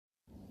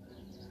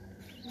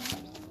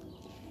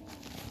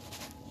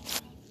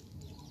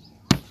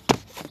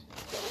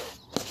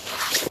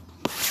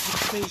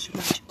praise you,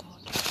 mighty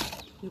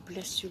God. We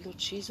bless you, Lord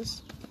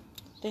Jesus.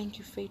 Thank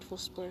you, faithful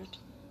Spirit.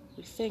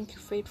 We thank you,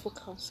 faithful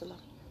Counselor.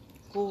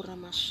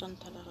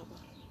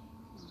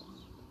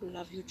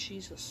 Love you,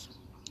 Jesus.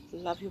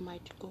 Love you,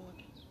 mighty God.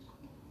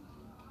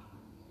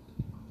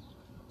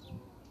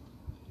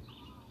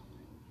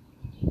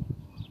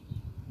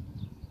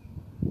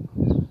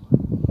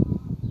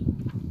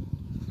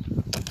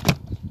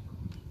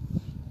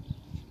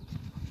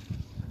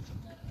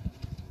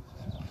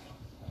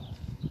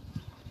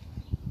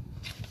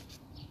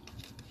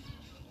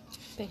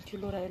 Thank you,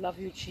 Lord. I love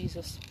you,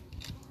 Jesus.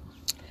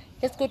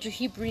 Let's go to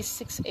Hebrews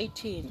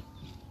 6:18.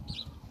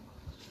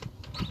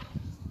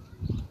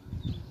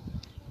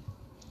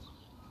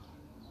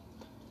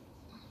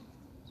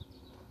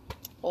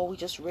 Oh, we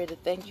just read it.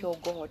 Thank you, oh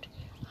God.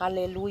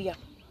 Hallelujah.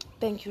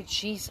 Thank you,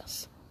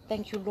 Jesus.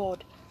 Thank you,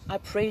 Lord. I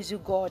praise you,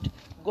 God.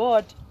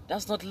 God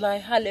does not lie.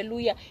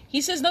 Hallelujah. He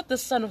says not the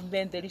Son of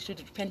Man that he should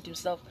repent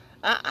himself.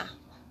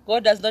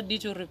 God does not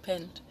need to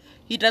repent.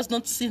 He does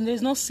not sin. There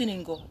is no sin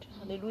in God.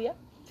 Hallelujah.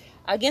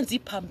 Against the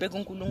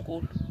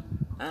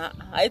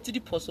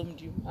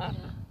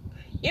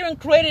even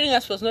creating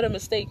us was not a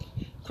mistake.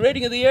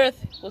 Creating the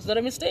earth was not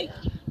a mistake.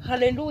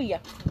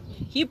 Hallelujah.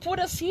 He put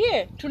us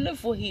here to live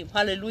for him.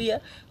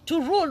 Hallelujah. To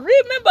rule.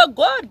 Remember,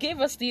 God gave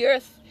us the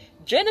earth.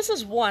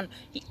 Genesis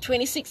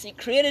 1:26. He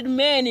created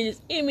man in his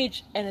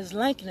image and his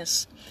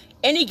likeness.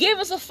 And he gave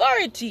us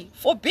authority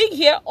for being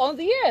here on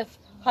the earth.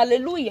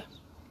 Hallelujah.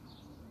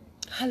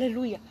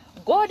 Hallelujah.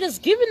 God has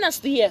given us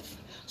the earth.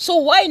 So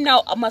why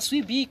now must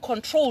we be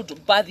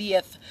controlled by the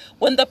earth?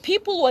 When the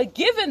people who are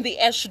given the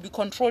earth should be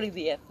controlling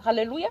the earth.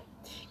 Hallelujah.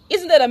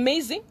 Isn't that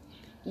amazing?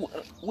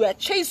 We are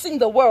chasing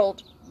the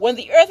world when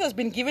the earth has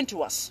been given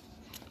to us.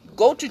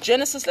 Go to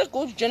Genesis. Let's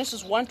go to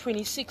Genesis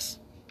 1:26.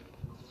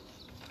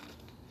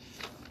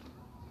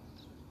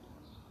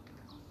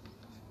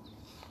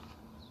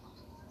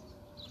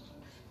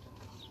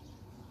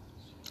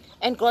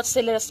 And God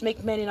said, let us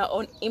make man in our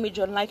own image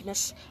and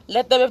likeness.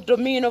 Let them have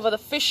dominion over the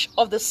fish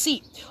of the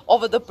sea,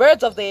 over the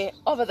birds of the air,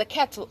 over the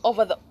cattle,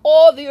 over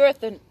all the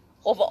earth, and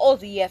over all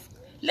the earth.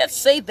 Let's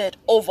say that,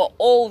 over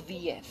all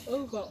the earth.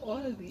 Over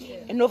all the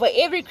earth. And over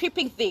every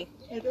creeping thing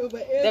And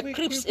over every that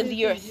creeps in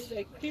the earth.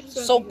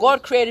 So So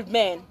God created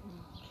man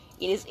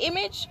in his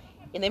image.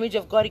 In the image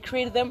of God he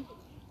created them.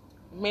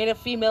 Male and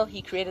female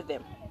he created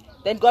them.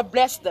 Then God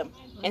blessed them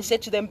and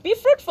said to them, be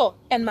fruitful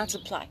and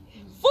multiply.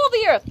 Fill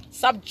the earth,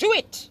 subdue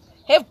it.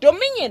 Have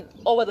dominion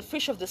over the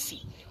fish of the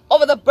sea,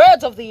 over the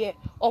birds of the air,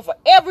 over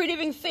every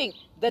living thing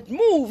that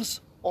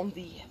moves on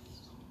the earth.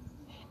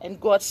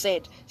 And God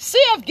said,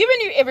 see, I've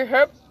given you every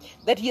herb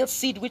that yields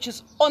seed which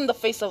is on the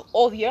face of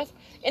all the earth,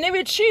 and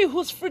every tree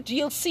whose fruit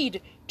yields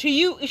seed. To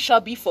you it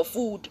shall be for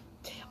food.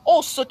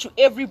 Also to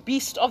every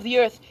beast of the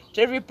earth,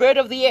 to every bird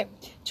of the air,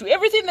 to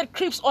everything that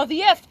creeps on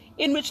the earth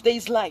in which there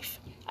is life.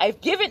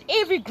 I've given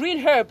every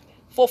green herb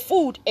for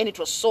food, and it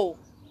was so.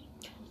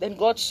 Then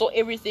God saw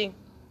everything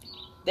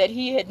that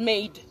he had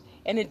made,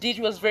 and indeed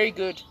it was very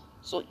good.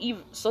 So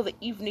the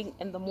evening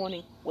and the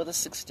morning were the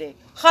sixth day.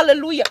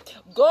 Hallelujah.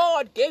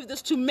 God gave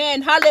this to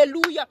man.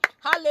 Hallelujah.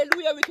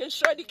 Hallelujah. We can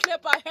surely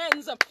clap our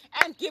hands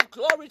and give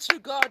glory to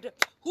God,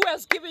 who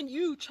has given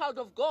you, child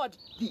of God,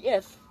 the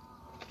earth.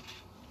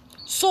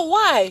 So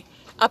why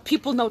are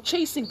people now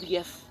chasing the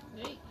earth?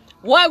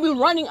 Why are we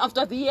running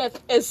after the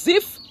earth as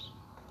if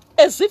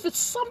it's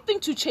something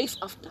to chase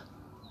after,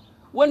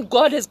 when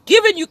God has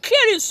given you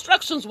clear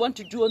instructions what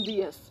to do on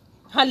the earth?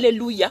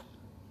 Hallelujah.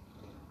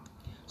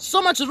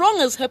 So much wrong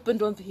has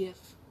happened on the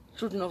earth,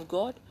 children of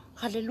God.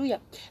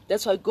 Hallelujah.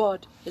 That's why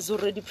God has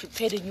already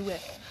prepared a new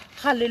earth.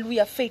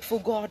 Hallelujah, faithful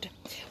God.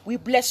 We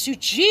bless you,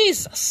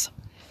 Jesus.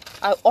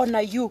 I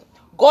honor you.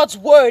 God's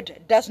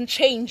word doesn't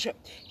change.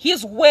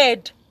 His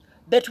word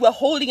that we're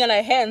holding in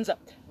our hands,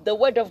 the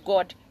word of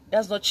God,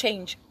 does not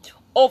change.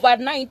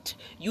 Overnight,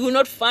 you will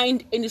not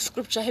find any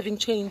scripture having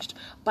changed.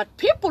 But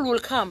people will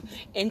come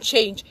and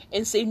change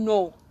and say,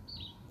 no,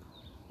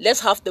 less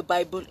half the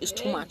Bible is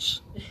too much.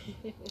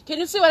 Can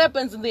you see what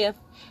happens in the earth?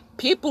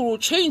 People will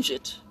change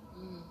it.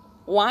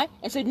 Why?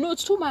 And say, no,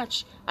 it's too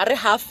much. Are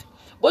half.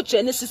 But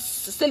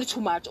Genesis is still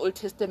too much, Old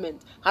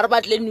Testament. How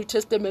about the New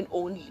Testament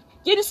only?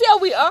 Can you see how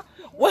we are?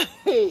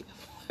 Wait,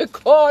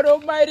 God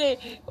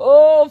Almighty.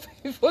 Oh,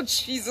 for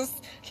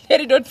Jesus.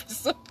 Let it not be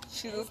so.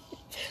 Jesus.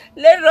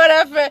 Let it not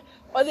happen.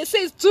 Or they say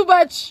it's too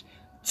much.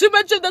 Too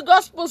much of the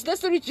Gospels.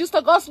 Let's reduce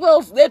the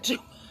Gospels. They're too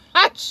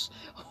much.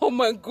 Oh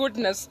my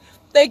goodness.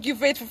 Thank you,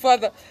 faithful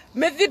Father.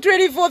 Matthew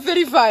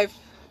 24:35.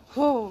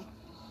 Oh.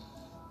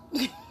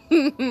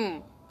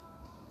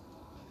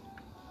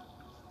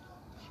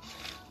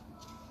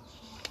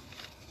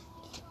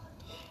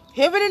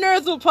 Heaven and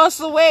earth will pass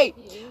away,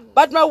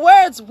 but my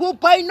words will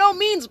by no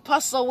means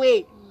pass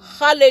away.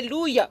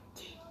 Hallelujah.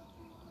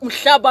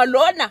 Umhlaba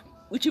lona,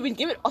 which you've been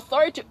given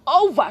authority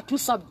over to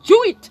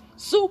subdue it.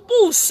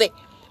 Subuse.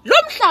 Lo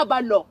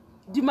mhlaba lo,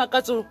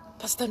 dimakazo,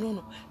 Pastor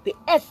Nono, the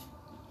earth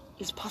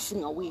is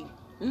passing away.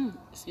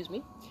 Excuse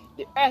me.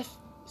 The earth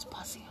is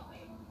passing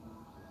away.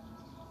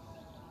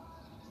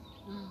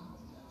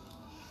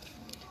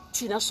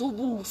 thina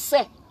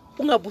sobuse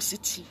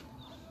ungabusithi.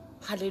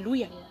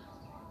 Hallelujah.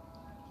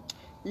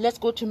 Let's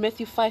go to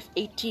Matthew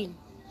 5:18.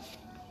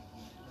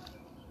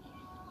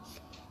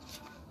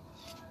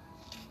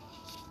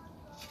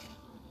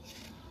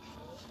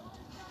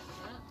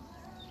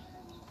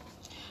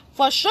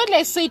 For surely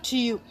I say to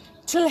you,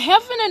 till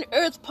heaven and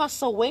earth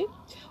pass away,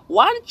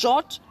 one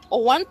jot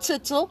or one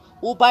tittle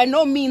will by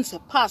no means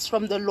pass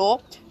from the law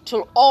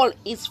till all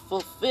is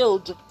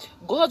fulfilled.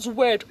 God's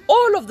word,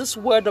 all of this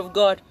word of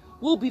God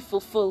will be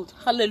fulfilled.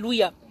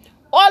 Hallelujah.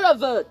 All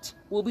of it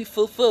will be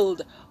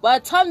fulfilled. By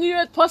the time the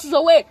earth passes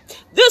away,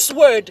 this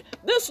word,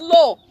 this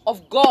law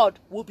of God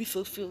will be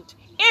fulfilled.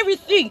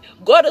 Everything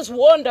God has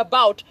warned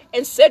about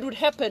and said would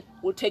happen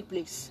will take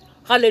place.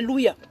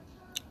 Hallelujah.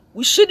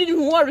 We shouldn't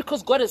even worry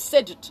because God has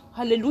said it.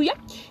 Hallelujah.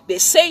 They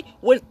say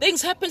when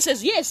things happen,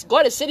 says yes,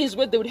 God has said his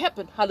word, they would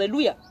happen.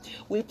 Hallelujah.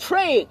 We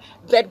pray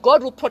that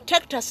God will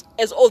protect us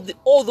as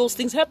all those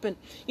things happen.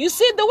 You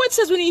see, the word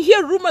says when you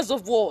hear rumors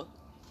of war,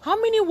 how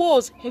many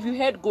wars have you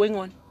heard going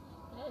on?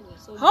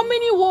 How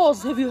many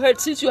wars have you heard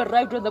since you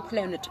arrived on the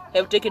planet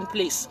have taken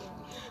place?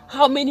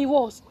 How many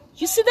wars?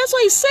 You see, that's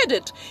why he said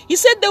it. He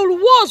said the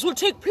wars will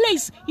take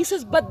place. He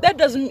says, but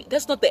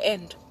that's not the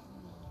end.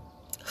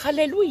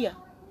 Hallelujah.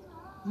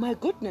 My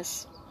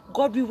goodness.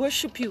 God, we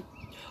worship you.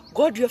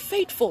 God, you're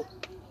faithful.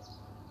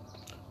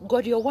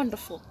 God, you're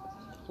wonderful.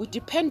 We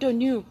depend on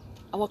you,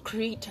 our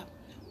creator.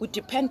 We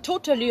depend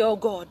totally, oh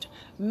God,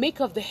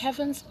 maker of the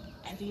heavens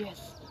and the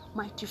earth.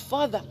 Mighty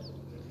Father,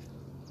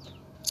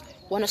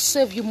 want to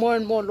serve you more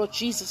and more, Lord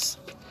Jesus.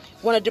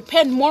 Want to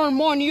depend more and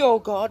more on you, oh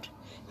God.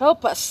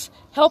 Help us.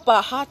 Help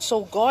our hearts,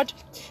 oh God.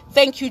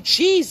 Thank you,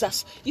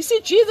 Jesus. You see,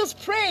 Jesus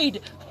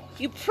prayed.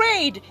 He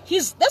prayed.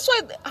 That's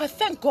why I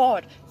thank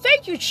God.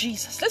 Thank you,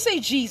 Jesus. Let's say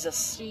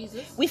Jesus.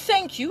 Jesus. We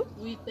thank you.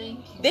 We thank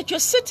you that you're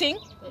sitting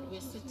that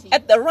we're sitting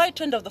at the right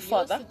hand of the you're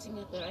Father, sitting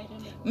at the right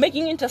hand of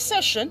making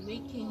intercession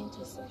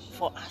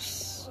for for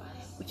us.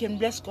 We can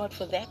bless God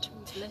for that.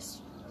 bless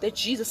you. That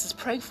Jesus is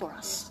praying for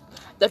us.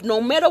 That no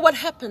matter what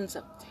happens,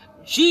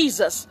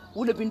 Jesus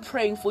would have been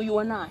praying for you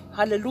and I.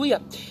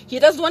 Hallelujah. He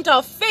doesn't want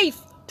our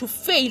faith to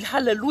fail.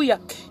 Hallelujah.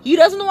 He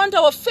doesn't want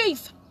our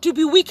faith to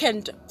be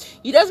weakened.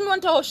 He doesn't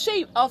want our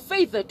faith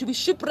to be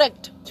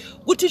shipwrecked.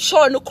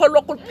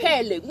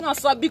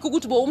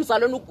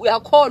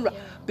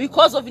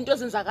 Because of into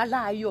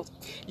ezenzakalayo.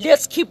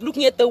 Let's keep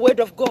looking at the word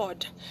of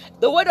God.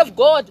 The word of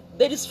God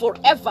that is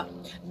forever.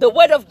 The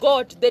word of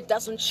God that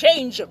doesn't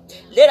change.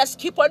 Let us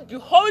keep on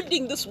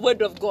beholding this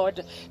word of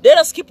God. Let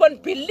us keep on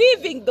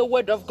believing the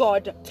word of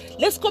God.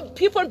 Let's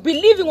keep on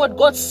believing what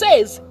God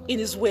says in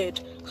his word.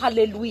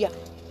 Hallelujah.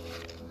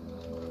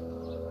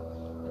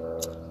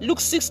 Luke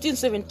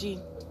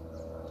 16:17.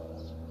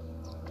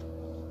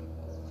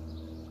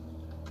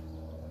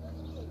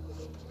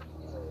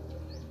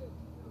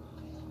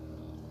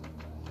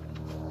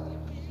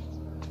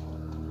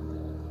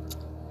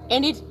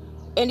 And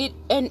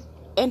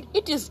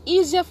it is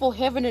easier for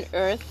heaven and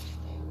earth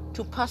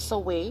to pass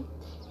away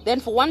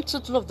than for one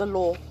tittle of the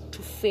law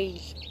to fail.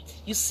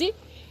 You see,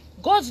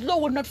 God's law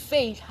will not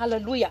fail.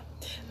 Hallelujah.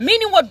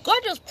 Meaning what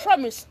God has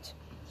promised,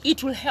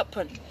 it will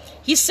happen.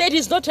 He said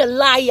he's not a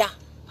liar.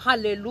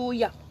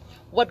 Hallelujah.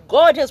 What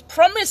God has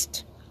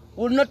promised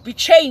will not be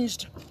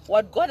changed.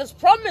 What God has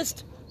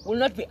promised will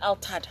not be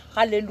altered.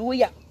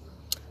 Hallelujah.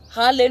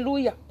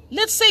 Hallelujah.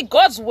 Let's say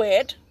God's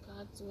word.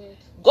 God's word.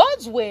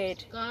 God's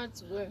word.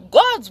 God's word.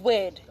 God's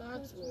word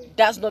God's word.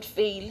 does not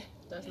fail.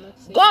 Does not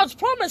fail. God's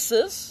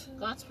promises.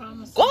 God's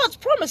promises. God's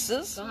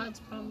promises God's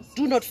promises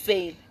do not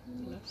fail.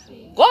 do not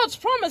fail. God's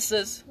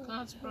promises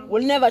God's promises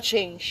will never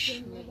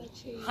change. never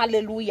change.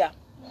 Hallelujah.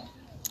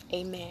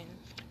 Amen.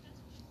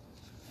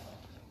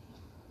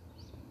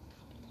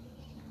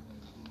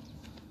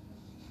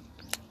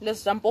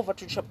 Let's jump over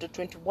to chapter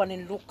 21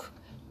 in Luke.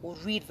 We'll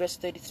read verse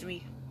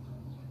 33.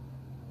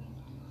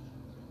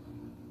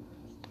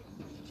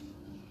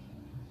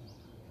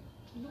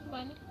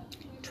 Nobody.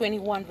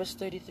 21 verse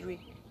 33.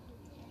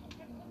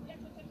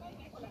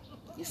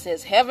 He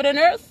says, heaven and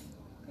earth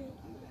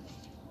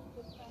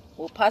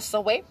will pass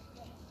away,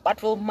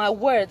 but my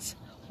words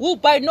will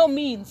by no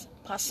means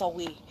pass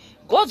away.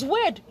 God's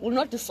word will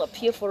not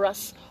disappear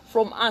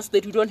from us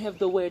that we don't have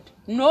the word.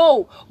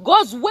 No,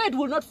 God's word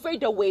will not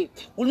fade away,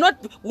 will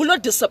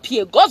not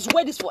disappear. God's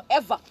word is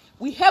forever.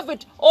 We have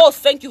it. Oh,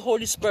 thank you,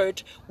 Holy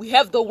Spirit. We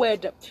have the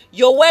word.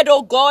 Your word,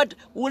 oh God,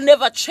 will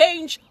never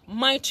change.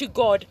 Mighty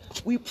God,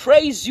 we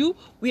praise you.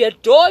 We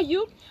adore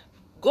you.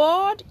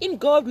 God, in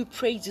God, we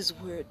praise his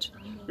word.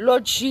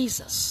 Lord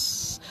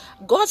Jesus,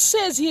 God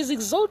says he has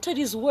exalted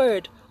his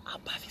word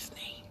above his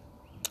name.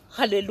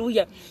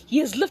 Hallelujah. He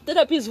has lifted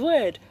up his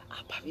word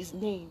above his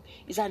name.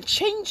 His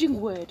unchanging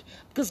word.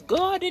 Because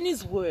God and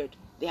his word,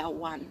 they are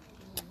one.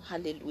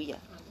 Hallelujah.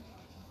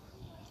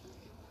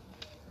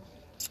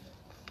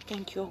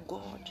 Thank you,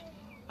 God.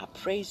 I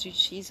praise you,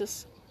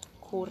 Jesus.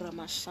 Let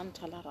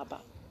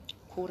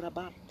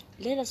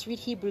us read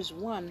Hebrews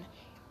 1.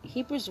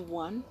 Hebrews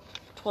 1,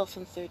 12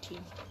 and 13.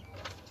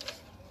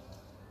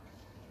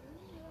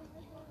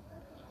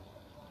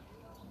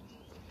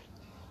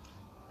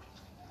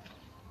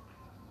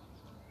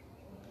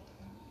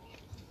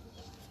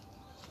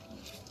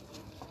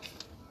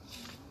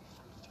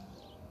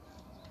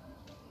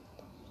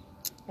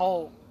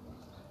 Oh,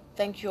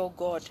 thank you, oh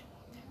God.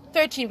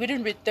 13, we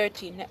didn't read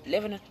 13.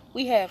 11,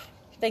 we have.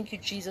 Thank you,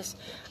 Jesus.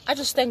 I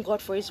just thank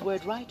God for his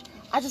word, right?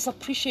 I just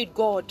appreciate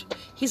God.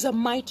 He's a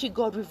mighty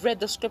God. We've read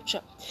the scripture.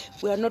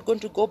 We are not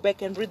going to go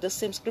back and read the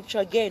same scripture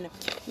again.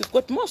 We've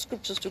got more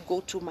scriptures to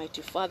go to,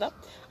 mighty Father.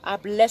 I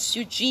bless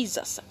you,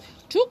 Jesus.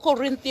 2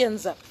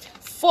 Corinthians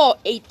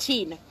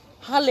 4:18.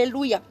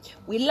 Hallelujah.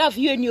 We love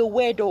you and your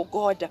word, oh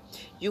God.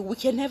 We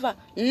can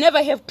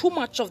never have too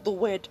much of the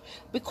word,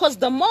 because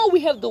the more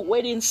we have the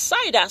word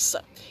inside us,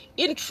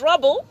 in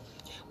trouble,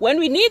 when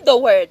we need the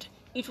word,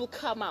 it will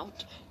come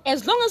out.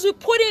 As long as we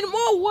put in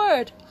more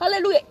word,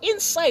 hallelujah,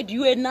 inside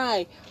you and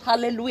I,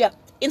 hallelujah,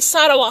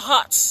 inside our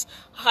hearts,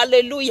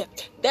 hallelujah.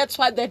 That's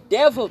why the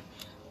devil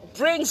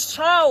brings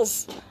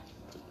trials.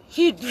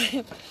 He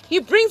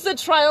brings the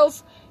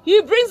trials,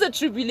 he brings the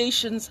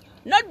tribulations,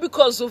 not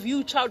because of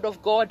you, child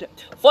of God,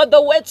 for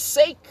the word's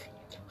sake.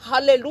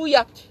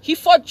 Hallelujah. He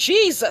fought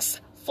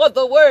Jesus for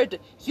the word.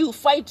 He'll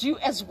fight you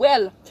as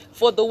well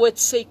for the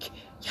word's sake.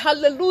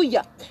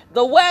 Hallelujah.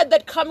 The word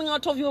that coming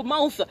out of your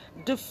mouth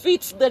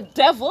defeats the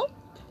devil.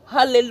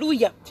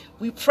 Hallelujah.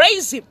 We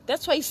praise him.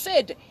 That's why he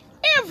said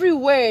every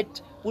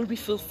word will be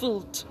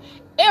fulfilled.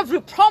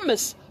 Every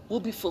promise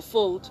will be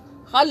fulfilled.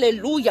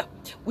 Hallelujah.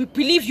 We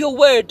believe your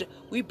word.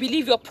 We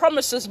believe your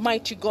promises,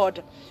 mighty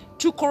God.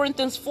 2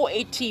 Corinthians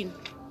 4:18.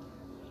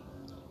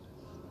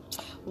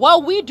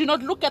 While we do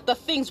not look at the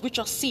things which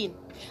are seen,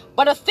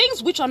 but the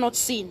things which are not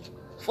seen.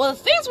 For the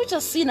things which are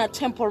seen are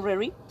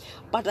temporary,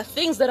 but the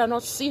things that are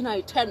not seen are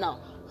eternal.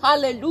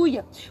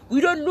 Hallelujah.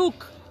 We don't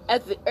look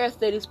at the earth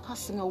that is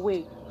passing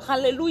away.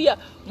 Hallelujah.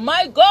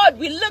 My God,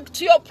 we look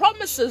to your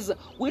promises.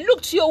 We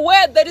look to your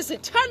word that is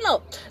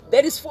eternal,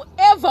 that is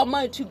forever,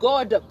 mighty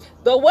God.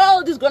 The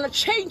world is going to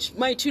change,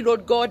 mighty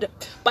Lord God,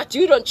 but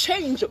you don't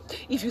change.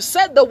 If you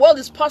said the world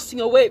is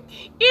passing away,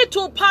 it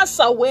will pass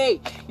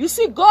away. You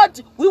see, God,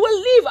 we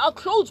will leave our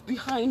clothes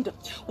behind.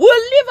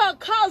 We'll leave our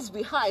cars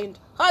behind.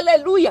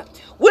 Hallelujah.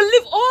 We'll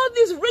leave all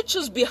these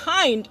riches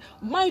behind,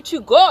 mighty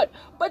God.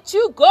 But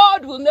you,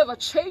 God, will never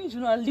change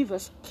and not leave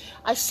us.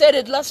 I said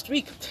it last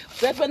week,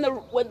 that when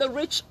the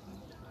rich,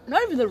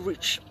 not even the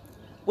rich,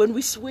 when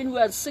we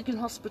are sick in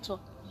hospital,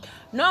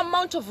 no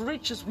amount of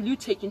riches will you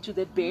take into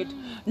that bed.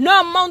 No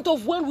amount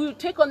of wealth will you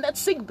take on that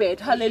sick bed.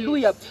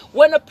 Hallelujah.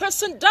 When a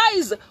person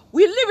dies,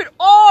 we leave it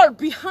all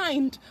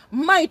behind,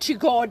 mighty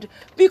God,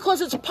 because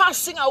it's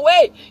passing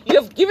away.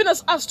 You have given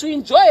us to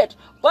enjoy it,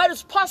 but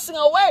it's passing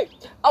away.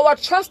 Our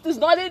trust is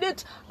not in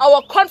it.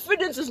 Our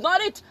confidence is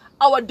not it.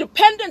 Our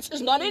dependence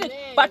is not in it,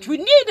 but we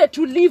need it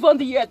to live on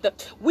the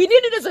earth. We need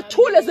it as a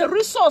tool, as a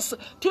resource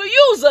to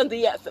use on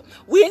the earth.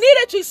 We need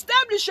it to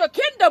establish your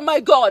kingdom,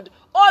 my God,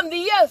 on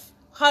the earth.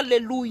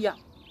 Hallelujah.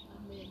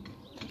 Amen.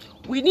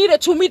 We need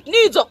it to meet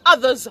needs of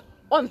others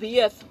on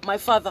the earth, my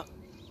Father.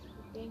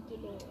 Thank you,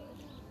 Lord.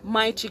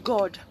 Mighty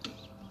God.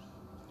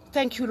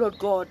 Thank you, Lord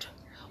God.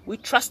 We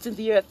trust in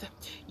the earth.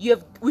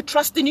 We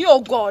trust in you,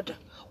 oh God.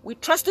 We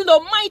trust in the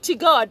Almighty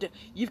God.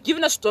 You've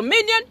given us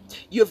dominion.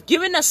 You've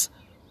given us,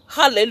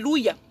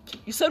 hallelujah.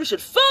 You said we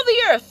should fill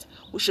the earth.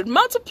 We should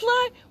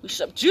multiply. We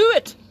should subdue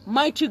it.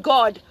 Mighty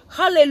God.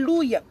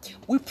 Hallelujah.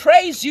 We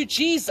praise you,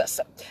 Jesus.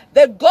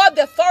 That God,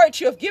 the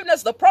authority you've given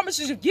us, the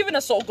promises you've given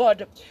us, oh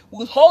God,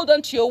 we'll hold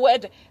on to your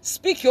word,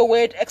 speak your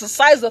word,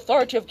 exercise the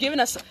authority you've given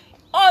us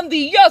on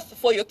the earth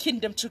for your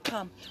kingdom to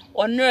come,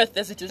 on earth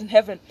as it is in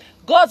heaven.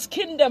 God's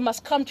kingdom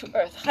must come to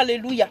earth.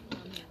 Hallelujah.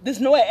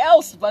 There's nowhere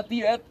else but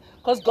the earth,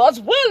 because God's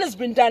will has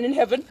been done in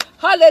heaven.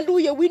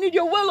 Hallelujah. We need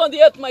your will on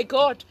the earth, my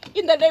God,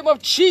 in the name of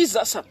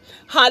Jesus.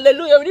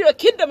 Hallelujah. We need a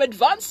kingdom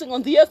advancing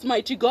on the earth,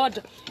 mighty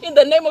God, in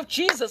the name of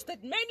Jesus,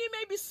 that many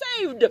may be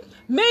saved.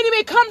 Many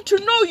may come to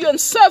know you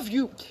and serve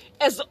you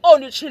as the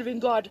only true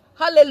living God.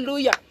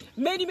 Hallelujah.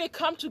 Many may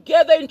come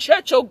together in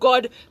church, oh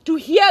God, to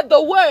hear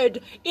the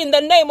word in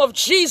the name of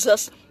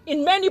Jesus,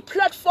 in many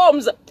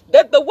platforms,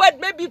 that the word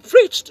may be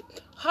preached.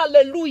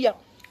 Hallelujah.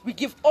 We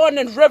give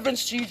honor and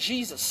reverence to you,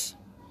 Jesus.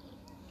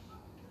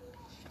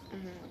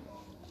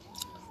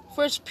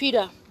 1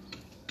 Peter.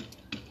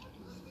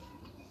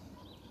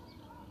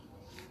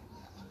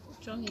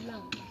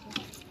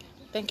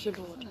 Thank you,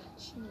 Lord.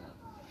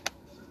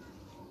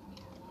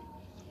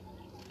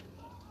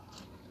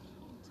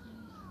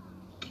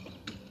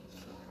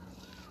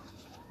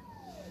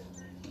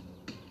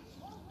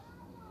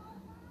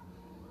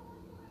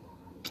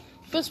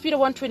 1 Peter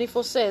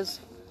 1:24 says,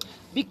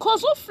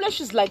 because all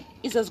flesh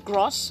is as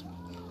grass,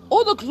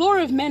 all the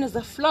glory of man is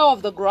the flower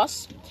of the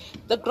grass.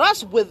 The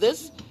grass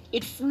withers,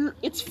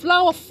 its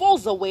flower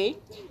falls away,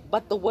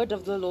 but the word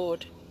of the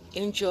Lord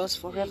endures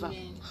forever.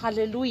 Amen.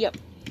 Hallelujah.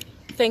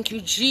 Thank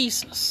you,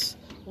 Jesus.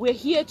 We're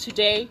here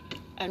today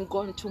and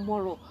gone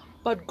tomorrow,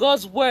 but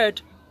God's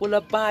word will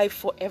abide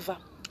forever.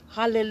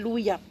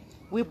 Hallelujah.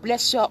 We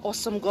bless you, our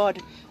awesome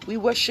God. We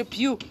worship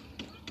you.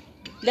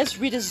 Let's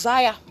read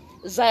Isaiah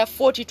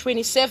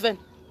 40:27.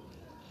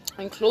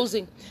 In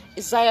closing,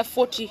 Isaiah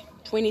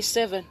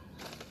 40:27.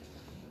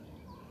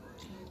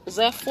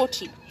 Isaiah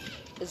 40,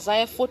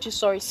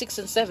 6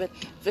 and 7.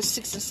 Verse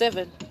 6 and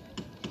 7.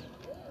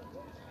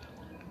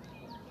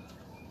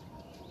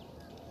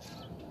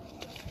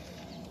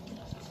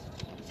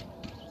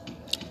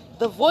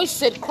 The voice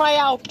said, cry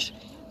out.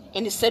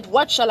 And he said,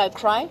 what shall I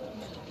cry?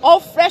 All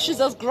flesh is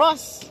as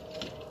grass.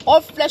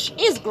 All flesh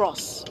is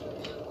grass,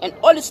 and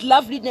all its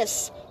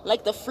loveliness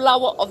like the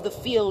flower of the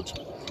field.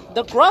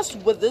 The grass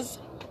withers,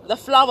 the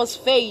flowers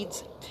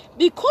fades,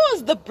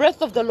 because the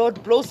breath of the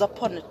Lord blows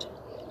upon it.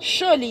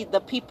 Surely the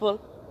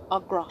people are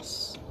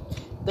grass.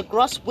 The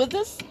grass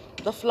withers,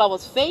 the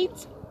flowers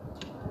fades,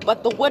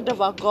 but the word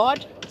of our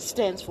God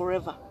stands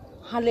forever.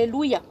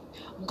 Hallelujah.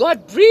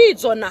 God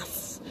breathes on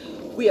us.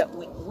 We are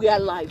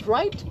alive,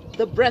 right?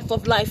 The breath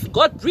of life.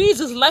 God breathes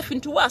his life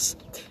into us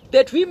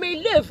that we may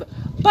live.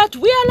 But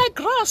we are like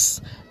grass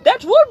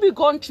that will be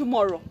gone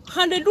tomorrow.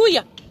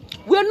 Hallelujah.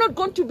 We are not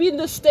going to be in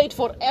this state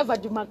forever,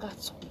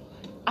 Dimagazo.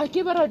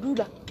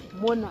 Akibaradula,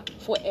 Mona,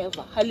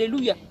 forever.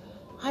 Hallelujah.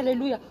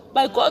 Hallelujah.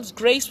 By God's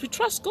grace, we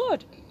trust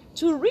God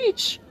to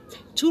reach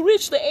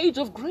the age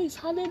of grace.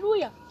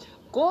 Hallelujah.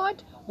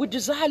 God, we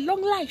desire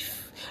long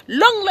life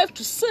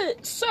to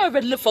serve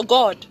and live for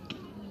God.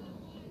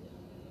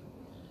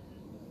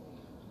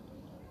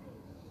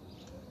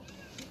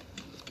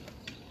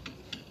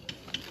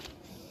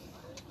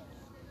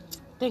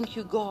 Thank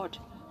you, God.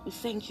 We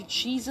thank you,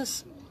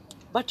 Jesus.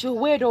 But your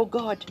word, oh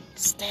God,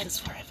 stands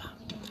forever.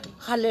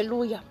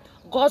 Hallelujah.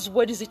 God's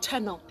word is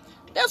eternal.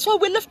 That's why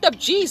we lift up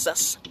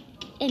Jesus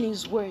and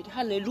his word.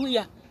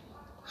 Hallelujah.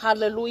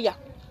 Hallelujah.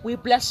 We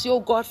bless you,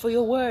 oh God, for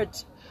your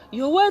words.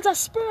 Your words are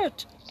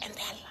spirit and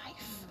they're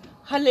life.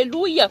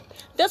 Hallelujah.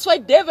 That's why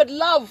David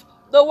loved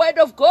the word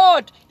of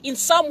God in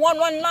Psalm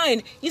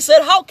 119. He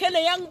said, how can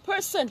a young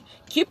person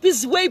keep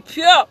his way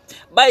pure?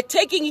 By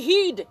taking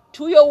heed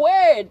to your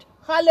word.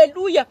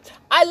 Hallelujah.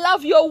 I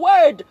love your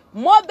word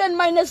more than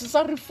my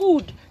necessary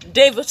food,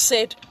 David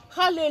said.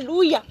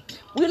 Hallelujah.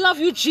 We love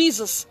you,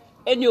 Jesus,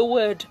 and your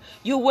word.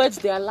 Your words,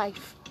 they are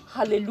life.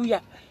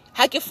 Hallelujah.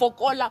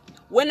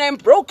 When I'm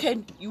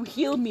broken, you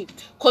heal me,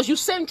 because you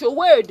sent your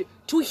word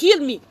to heal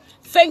me.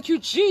 Thank you,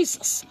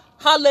 Jesus.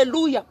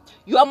 Hallelujah.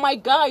 You are my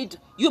guide.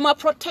 You're my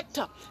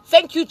protector.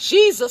 Thank you,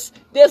 Jesus.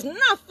 There's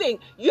nothing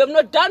you have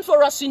not done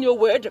for us in your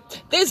word.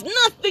 There's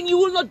nothing you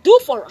will not do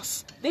for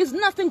us. There's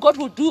nothing God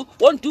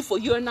won't do for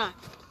you and I.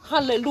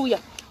 Hallelujah.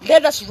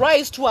 Let us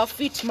rise to our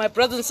feet, my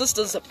brothers and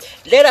sisters.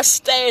 Let us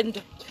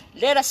stand.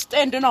 Let us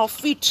stand on our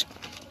feet.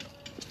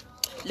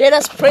 Let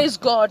us praise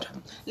God.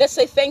 Let's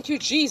say thank you,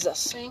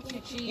 Jesus. Thank you,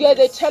 Jesus. You're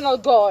the eternal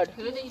God.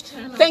 You're the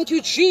eternal. Thank you,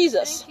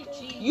 Jesus. Thank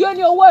you, Jesus. You and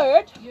your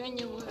word You and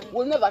your word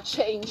will never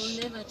change.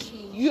 will never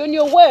change. You and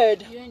your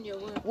word You and your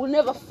word will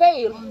never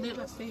fail. will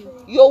never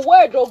fail. Your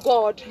word, oh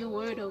God, Your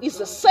word, oh is the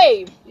God,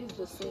 same. is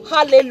the same.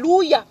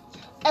 Hallelujah.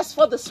 As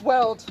for this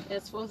world,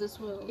 As for this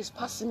world, it's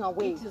passing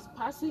away. it is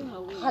passing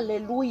away.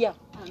 Hallelujah.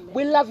 Amen.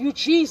 We love you,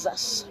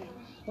 Jesus.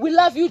 We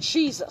love you,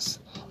 Jesus.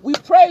 We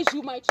praise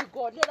you, mighty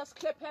God. Let us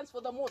clap hands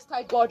for the Most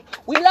High God.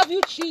 We love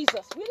you,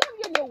 Jesus. We love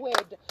you in your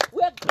word.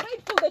 We are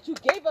grateful that you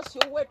gave us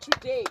your word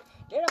today.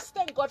 Let us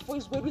thank God for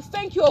his word. We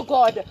thank you, oh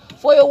God,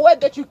 for your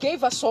word that you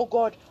gave us, oh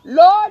God.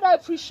 Lord, I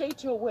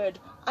appreciate your word.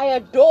 I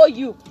adore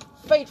you,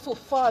 faithful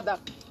Father.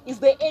 Is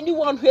there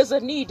anyone who has a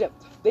need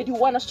that you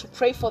want us to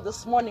pray for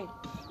this morning?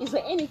 Is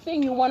there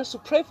anything you want us to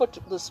pray for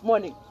this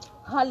morning?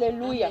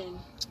 Hallelujah. Amen.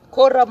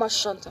 Kora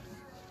Mashanta.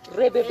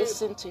 Rebe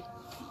Besinte.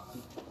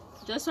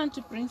 Just want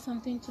to bring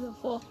something to the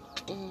fore.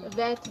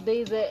 That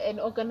there's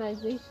an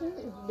organization,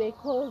 they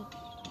call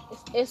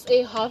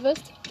SA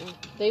Harvest.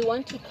 They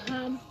want to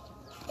come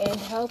and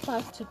help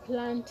us to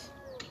plant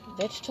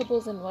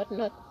vegetables and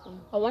whatnot.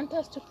 I want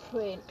us to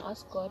pray and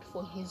ask God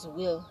for his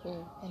will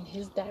and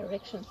his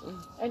direction.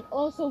 And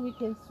also we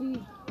can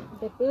see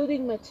the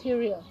building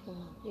material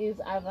is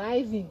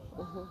arriving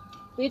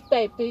bit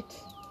by bit.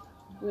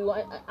 We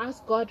want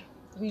ask God,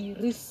 we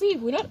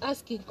receive. We're not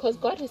asking, because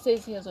God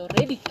says he has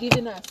already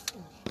given us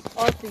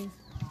all things.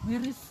 We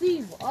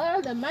receive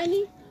all the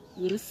money,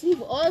 we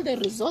receive all the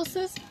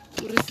resources,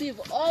 we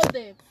receive all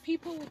the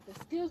people with the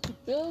skill to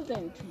build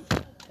and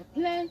to the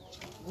plan.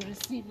 We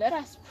receive. Let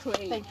us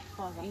pray. Thank you,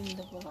 Father. In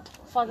the Lord.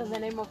 Father, in the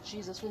name of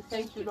Jesus, we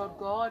thank you, Lord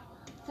God.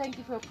 Thank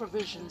you for your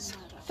provisions.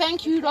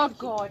 Thank you, Lord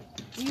God.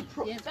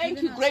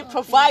 Thank you, great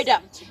provider.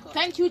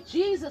 Thank you,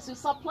 Jesus. You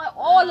supply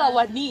all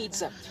our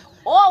needs.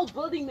 All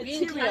building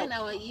material,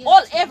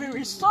 all every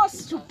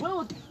resource to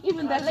build,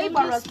 even the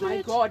laborers,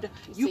 my God.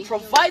 You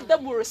provide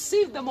them, we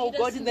receive them, oh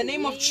God, in the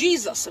name of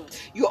Jesus.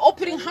 You're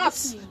opening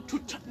hearts,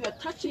 you're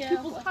touching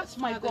people's hearts,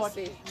 my God,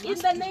 in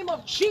the name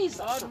of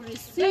Jesus.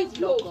 Thank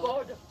you, oh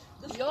God.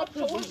 This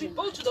altar will be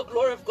built to the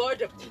glory of God.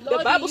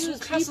 The Bible school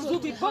classes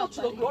will be built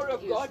to the glory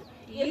of God.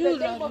 In the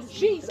name of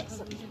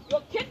Jesus.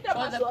 Your kingdom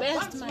has to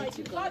advance,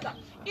 mighty Father.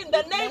 In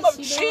the name of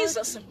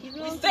Jesus.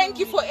 We thank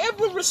you for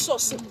every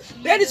resource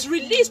that is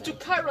released to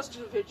carry us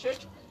to the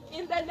church.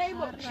 In the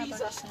name of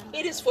Jesus.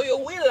 It is for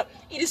your will.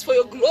 It is for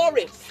your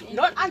glory.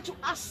 Not unto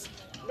us.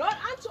 Not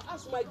unto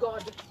us, my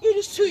God. It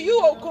is to you,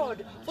 O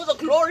God, for the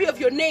glory of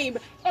your name.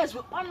 As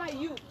we honor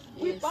you,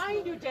 we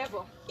bind you,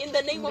 devil, in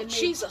the name of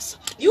Jesus.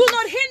 You will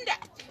not hinder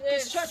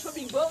this church from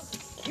being built.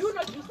 You will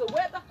not use the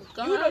weather.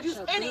 You will not use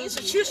any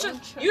institution.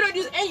 You will not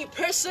use any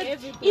person.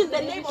 In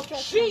the name of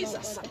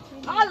Jesus.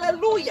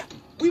 Hallelujah.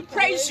 We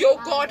praise you,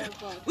 oh God.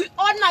 We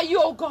honor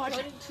you, oh God.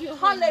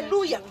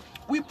 Hallelujah.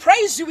 We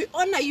praise you. We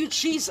honor you,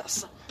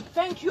 Jesus.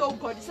 Thank you, oh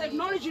God. It's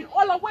acknowledging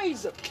all our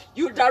ways.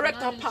 You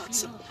direct our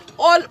paths.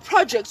 All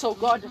projects, oh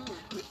God.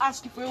 We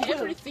ask you for your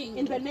will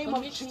in the name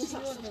of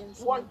Jesus.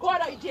 We want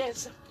God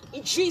ideas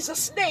in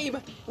Jesus' name.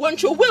 We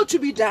want your will to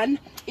be done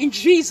in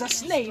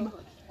Jesus' name.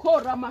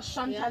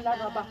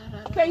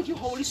 Thank you,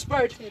 Holy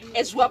Spirit.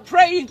 As we are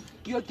praying,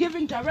 you're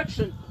giving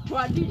direction to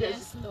our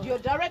leaders. You're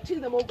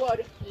directing them, oh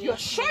God. You're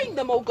showing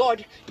them, oh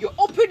God. You're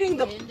opening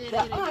them,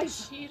 their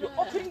eyes. You're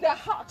opening their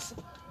hearts.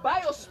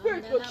 By your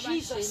Spirit, Lord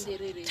Jesus.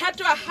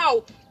 Thatha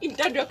how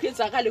intando yakho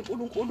yenzakale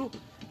uNkulunkulu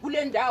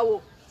kule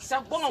ndawo.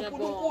 Siyabonga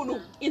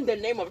uNkulunkulu in the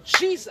name of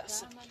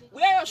Jesus.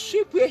 We are your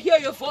sheep. We hear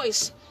your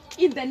voice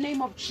in the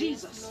name of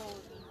Jesus.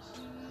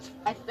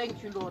 I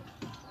thank you, Lord.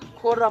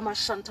 Korama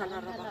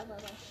shantalaraba.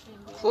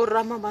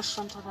 Korama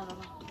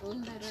shantalaraba.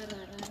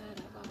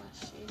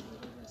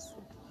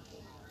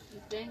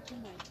 Thank you,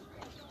 mighty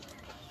God.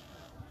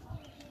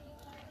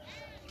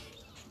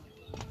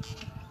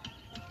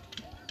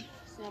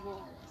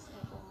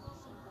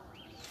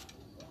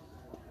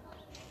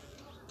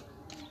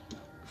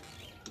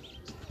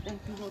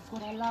 Thank you, Lord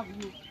God. I love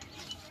you.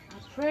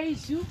 I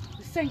praise you.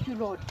 We thank you,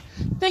 Lord.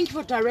 Thank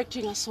you for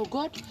directing us, oh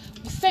God.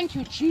 We thank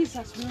you,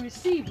 Jesus. We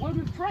receive what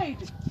we prayed.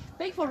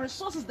 Thank you for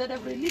resources that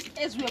have released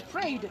as we have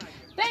prayed.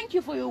 Thank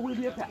you for your will.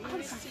 We have an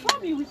answer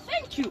from you. We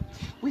thank you.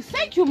 We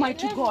thank you,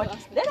 mighty God.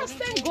 Let us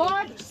thank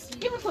God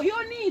even for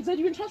your needs that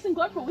you've been trusting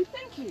God for. We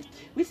thank you.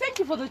 We thank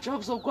you for the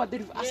jobs, oh God, that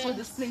you've asked for in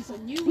this place.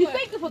 We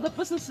thank you for the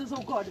businesses,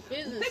 oh God. We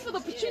thank you for the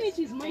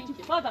opportunities, mighty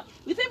Father.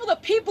 We thank you for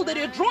the people that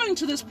you're drawing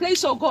to this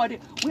place, oh God.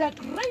 We are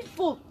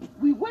grateful.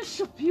 We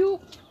worship you.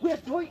 We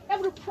adore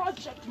every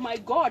project, my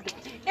God.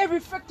 Every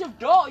effective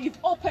door you've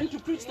opened to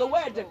preach the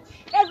word.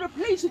 Every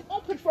place you've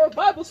opened for a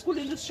Bible school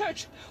in this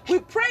church. We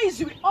praise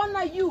you. We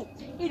honor you.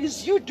 It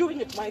is you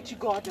doing it, mighty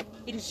God.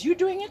 It is you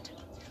doing it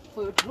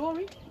for your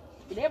glory.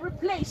 In every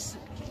place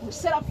we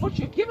set our foot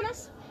you've given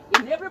us.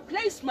 In every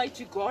place,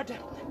 mighty God.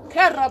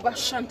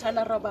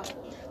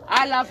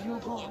 I love you,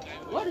 God.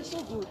 God is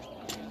so good.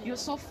 You're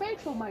so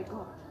faithful, my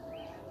God.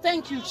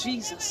 Thank you,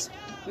 Jesus.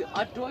 We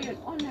adore you and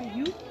honor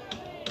you.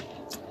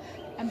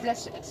 And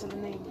bless your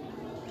excellent name.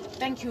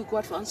 Thank you,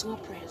 God, for answering our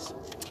prayers.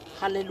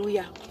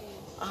 Hallelujah.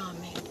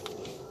 Amen.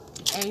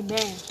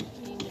 Amen.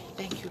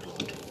 Thank you,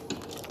 Lord.